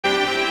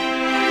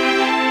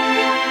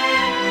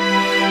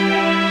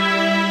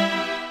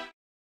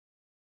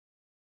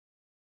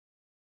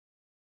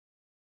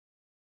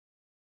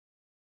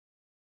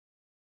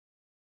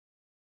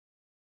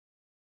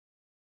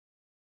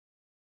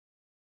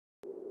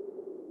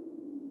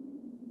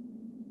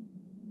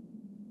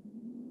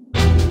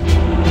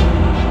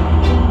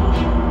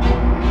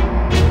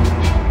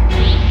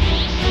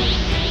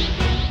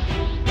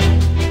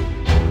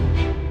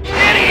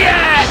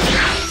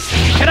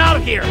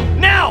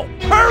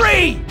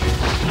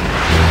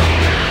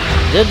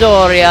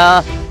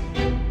Dodoria.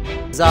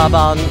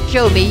 Zarbon,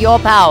 show me your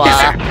power.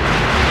 Yes, sir.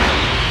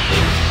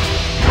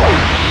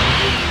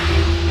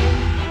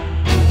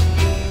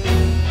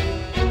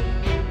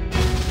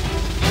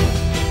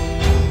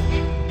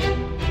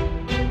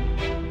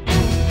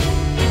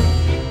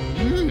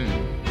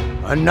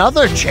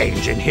 Another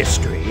change in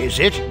history, is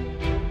it?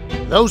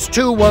 Those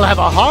two will have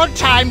a hard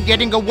time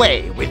getting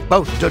away with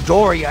both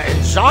Dodoria and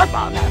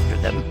Zarbon after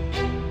them.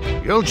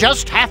 You'll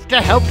just have to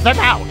help them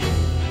out.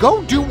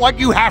 Go do what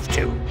you have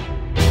to.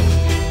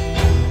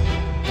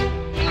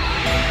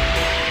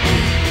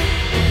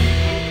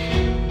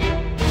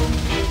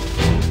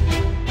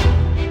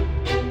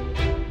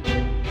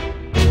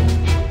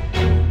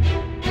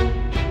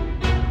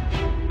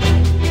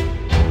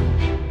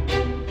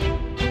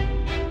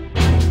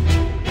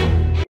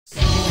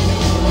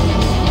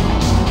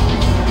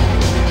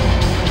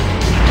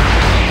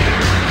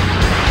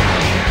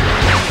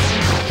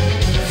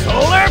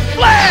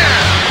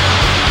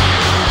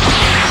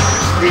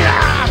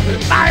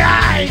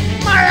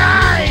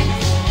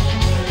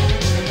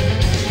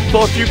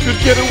 Thought you could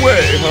get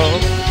away, huh?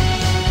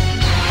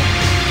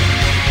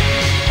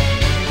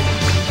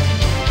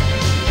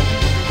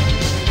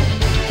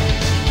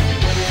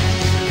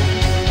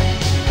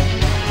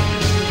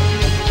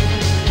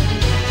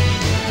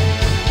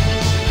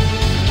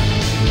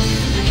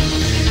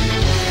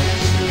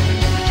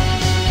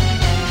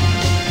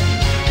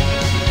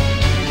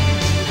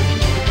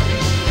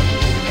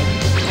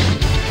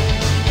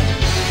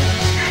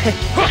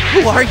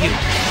 Who are you?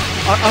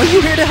 Are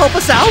you here to help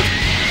us out?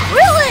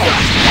 Really?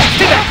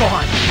 Stay back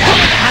on!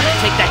 I have to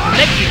take that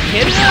connection,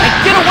 kid, and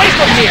get away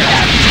from here!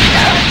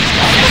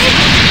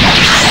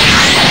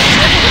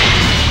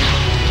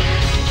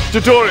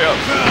 Dodoria,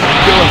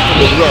 go after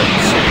the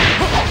runs.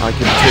 I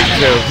can take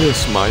care of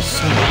this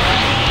myself.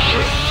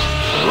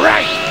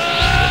 Right!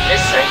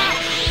 Listen,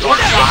 your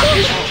job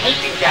isn't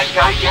taking that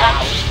guy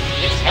down.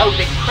 It's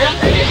helping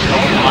Krillin and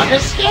Gohan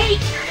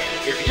escape.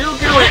 If you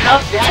do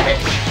enough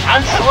damage,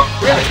 I'm sure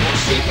Krillin will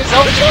see his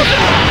own children.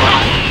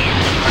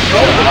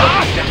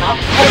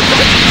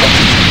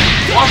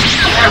 Watch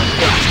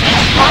carefully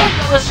and find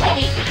your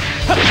escape.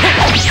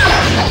 You!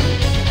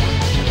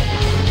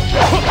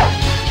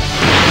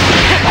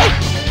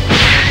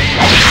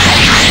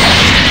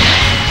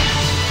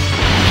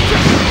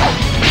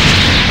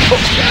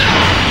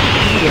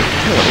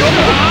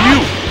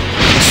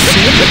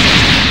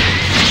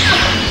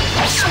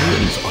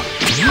 Saiyans are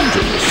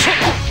dangerous.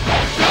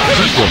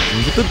 Keep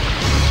working with the...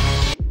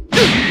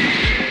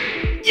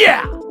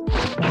 Yeah!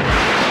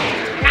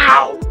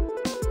 Ow!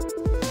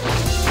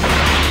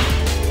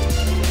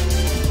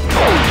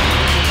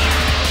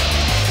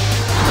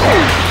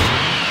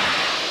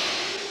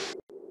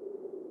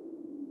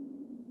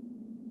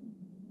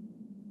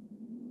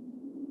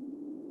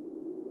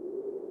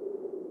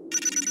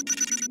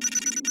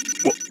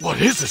 What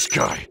is this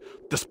guy?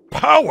 This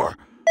power?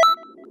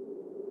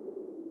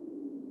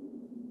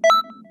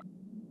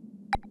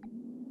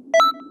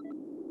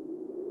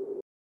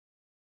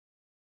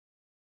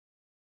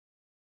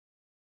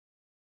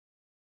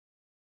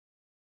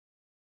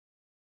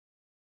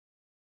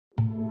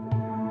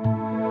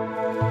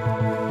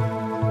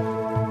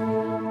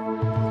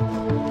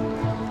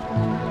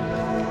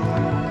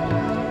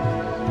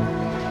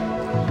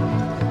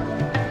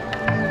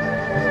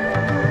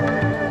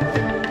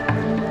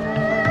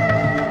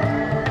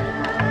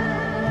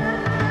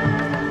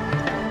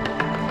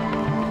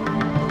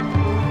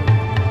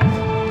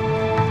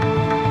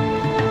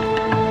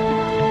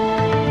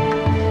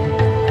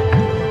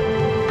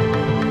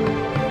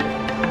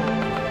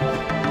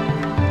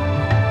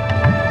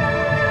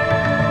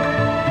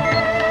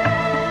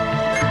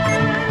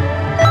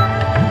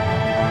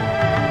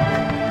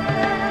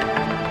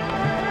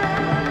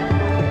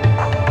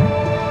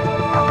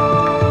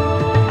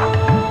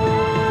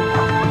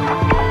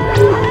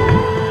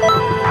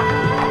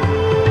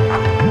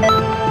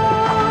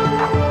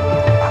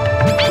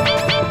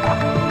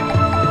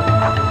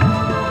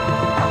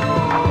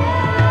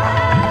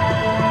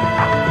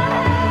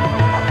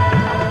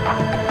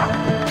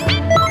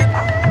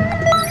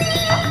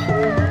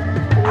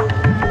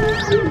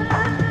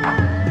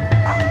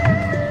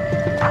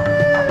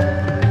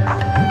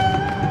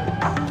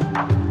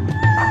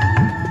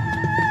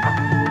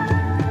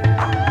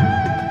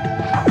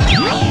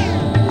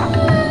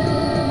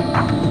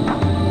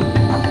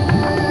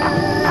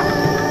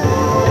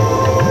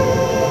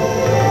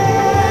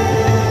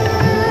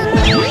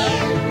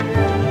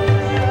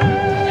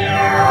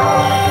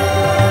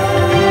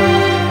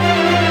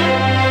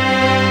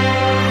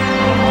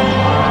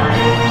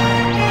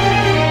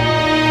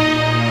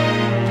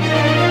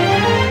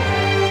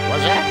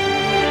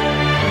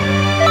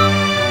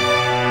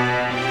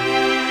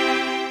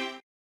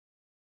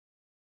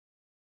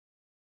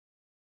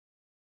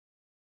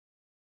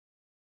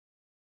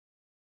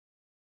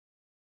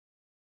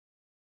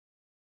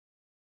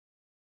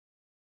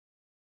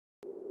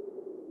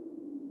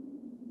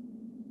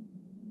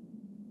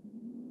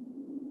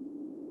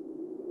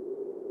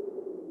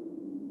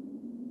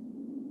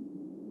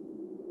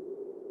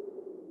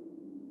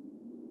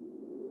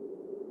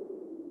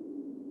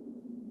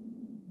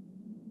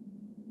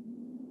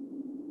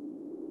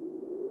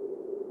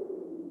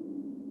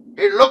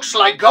 It looks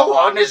like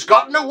Gohan has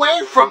gotten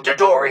away from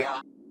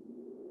Dodoria.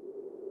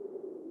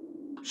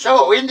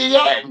 So, in the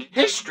end,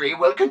 history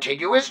will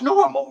continue as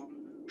normal.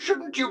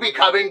 Shouldn't you be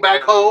coming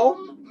back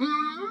home?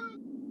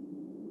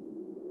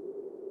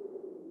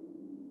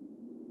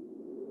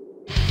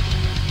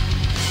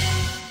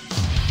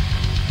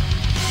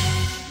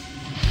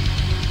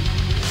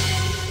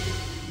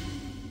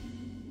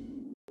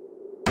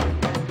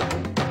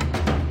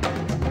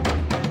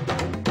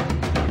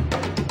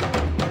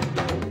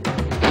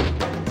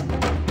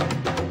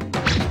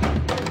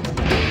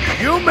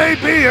 You may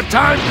be a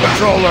time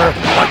controller,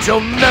 but you'll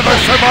never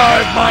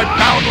survive my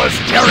boundless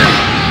tyranny!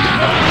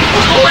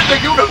 Who in the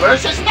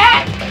universe is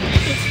that?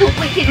 It's the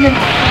wicked Namek.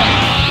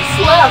 He's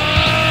love.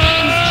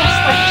 He's just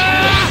like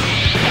Chalice.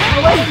 I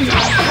wasn't going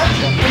to touch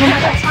him in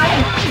another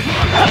timeline.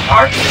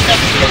 Aren't you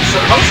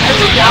supposed to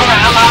be our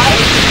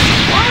allies?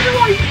 Why do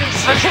I feel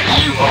such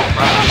evil,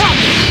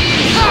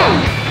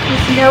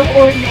 He's no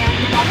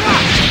ordinary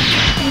Namek.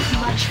 He's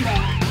much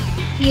more.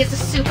 He is a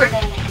super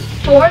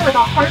Namek, born with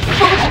a heart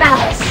full of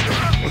malice.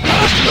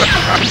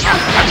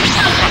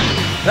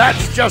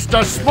 That's just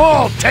a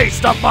small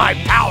taste of my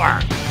power!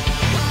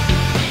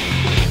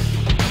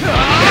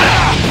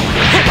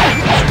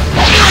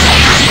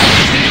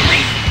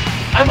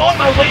 I'm on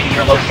my way to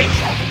your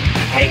location.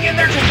 Hang in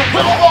there just a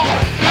little longer.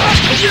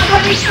 He's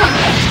running from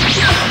me.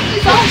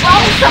 He's all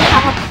wrong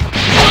somehow.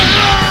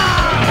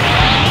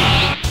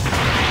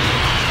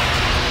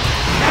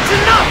 That's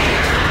enough!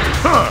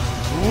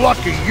 Huh,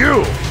 lucky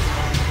you!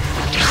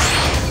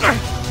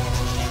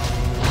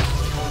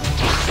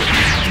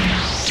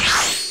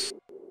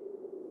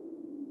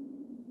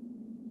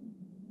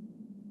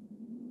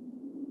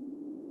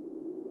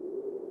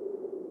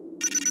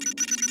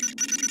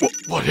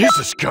 What is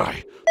this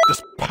guy?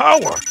 This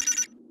power?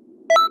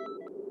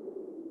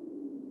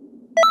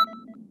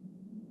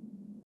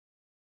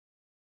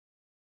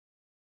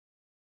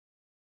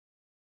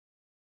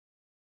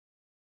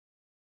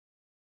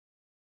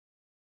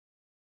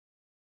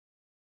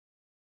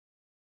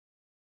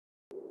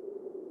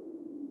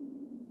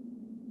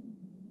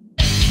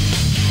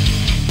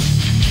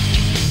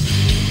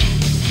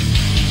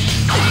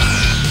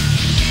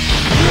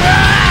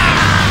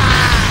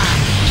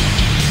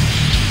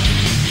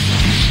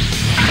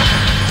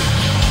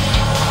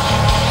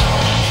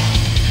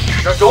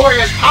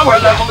 Dodoria's power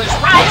level is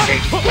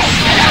rising! Oh,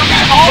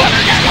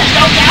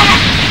 no, that!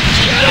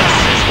 This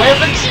is where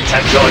Vegeta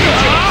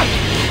joins in!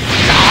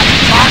 Stop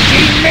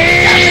mocking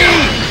me!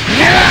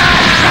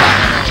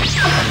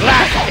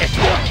 Blast it!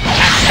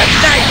 That's the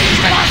night,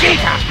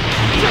 Vegeta!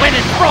 He went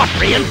and brought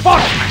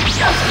reinforcements!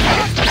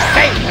 It's the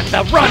same as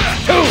the runs,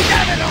 too!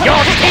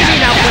 You're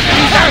teaming up with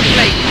these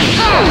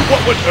Earthlings!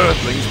 What would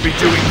Earthlings be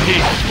doing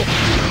here?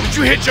 Did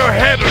you hit your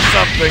head or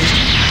something?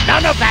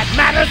 None of that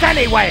matters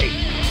anyway!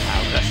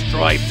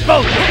 Destroy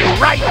both of you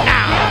right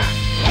now!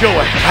 Go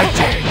ahead, I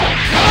dare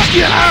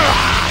you.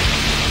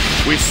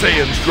 We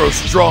Saiyans grow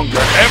stronger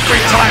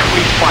every time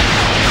we fight.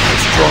 The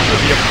stronger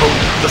the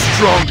opponent, the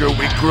stronger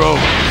we grow.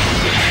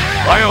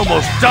 I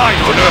almost died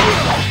on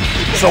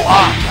Earth, so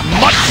I'm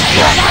much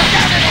stronger.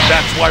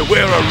 That's why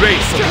we're a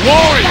race of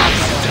warriors.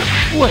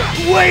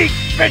 Wait,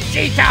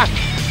 Vegeta!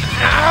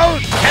 I'll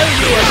tell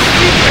you a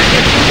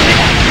secret!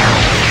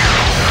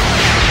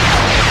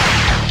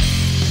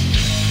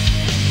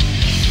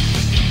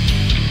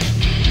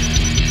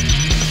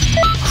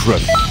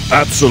 Incredible.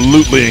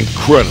 Absolutely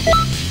incredible.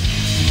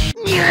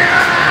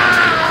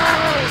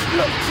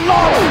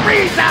 Lord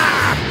Frieza!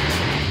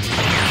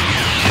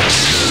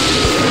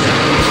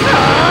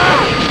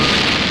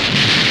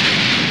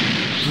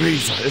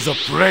 Frieza is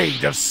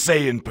afraid of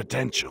Saiyan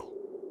potential.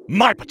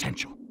 My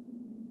potential.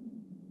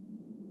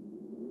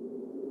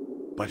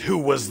 But who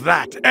was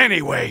that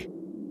anyway?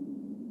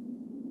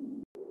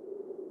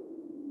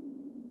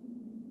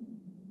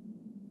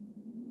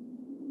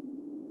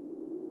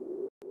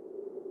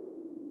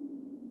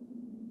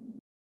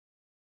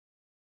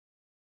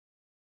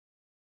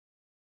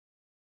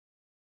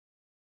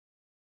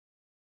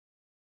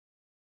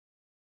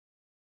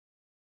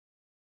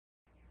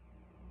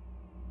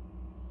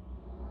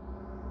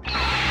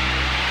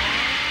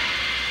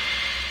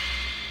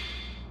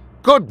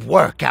 Good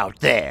work out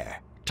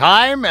there.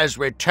 Time has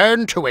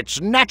returned to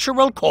its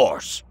natural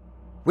course.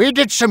 We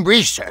did some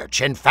research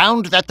and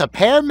found that the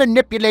pair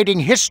manipulating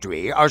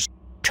history are...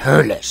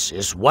 Turles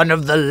is one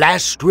of the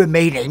last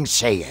remaining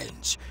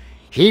Saiyans.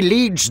 He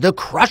leads the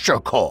Crusher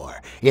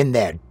Corps in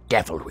their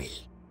devilry.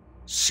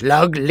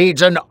 Slug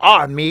leads an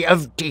army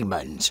of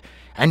demons,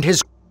 and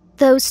his...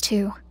 Those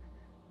two.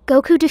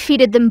 Goku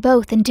defeated them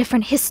both in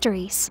different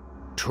histories.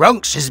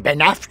 Trunks has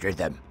been after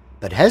them,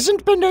 but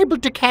hasn't been able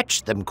to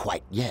catch them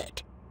quite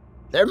yet.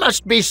 There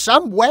must be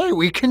some way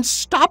we can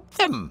stop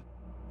them.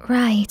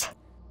 Right.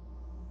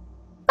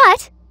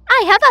 But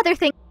I have other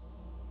things.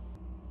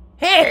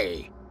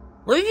 Hey,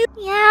 will you...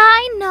 Yeah,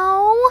 I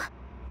know.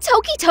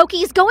 Toki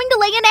is going to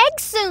lay an egg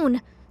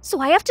soon,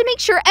 so I have to make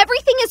sure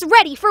everything is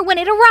ready for when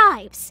it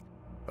arrives.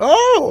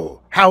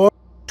 Oh, how...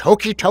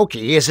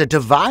 Toki is a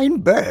divine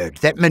bird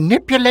that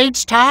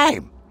manipulates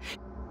time.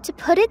 To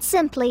put it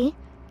simply,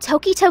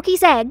 Toki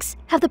Toki's eggs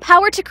have the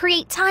power to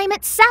create time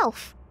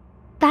itself.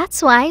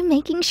 That's why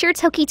making sure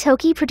Toki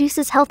Toki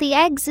produces healthy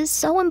eggs is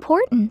so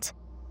important.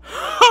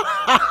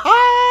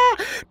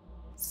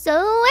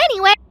 So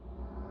anyway...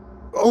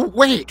 Oh,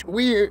 wait,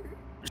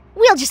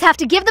 We'll just have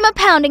to give them a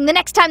pounding the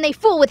next time they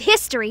fool with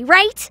history,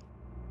 right?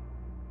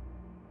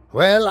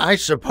 Well, I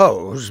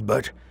suppose,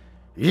 but...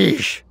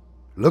 Yeesh.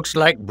 Looks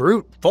like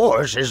brute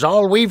force is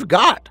all we've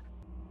got.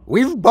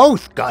 We've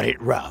both got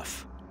it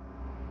rough.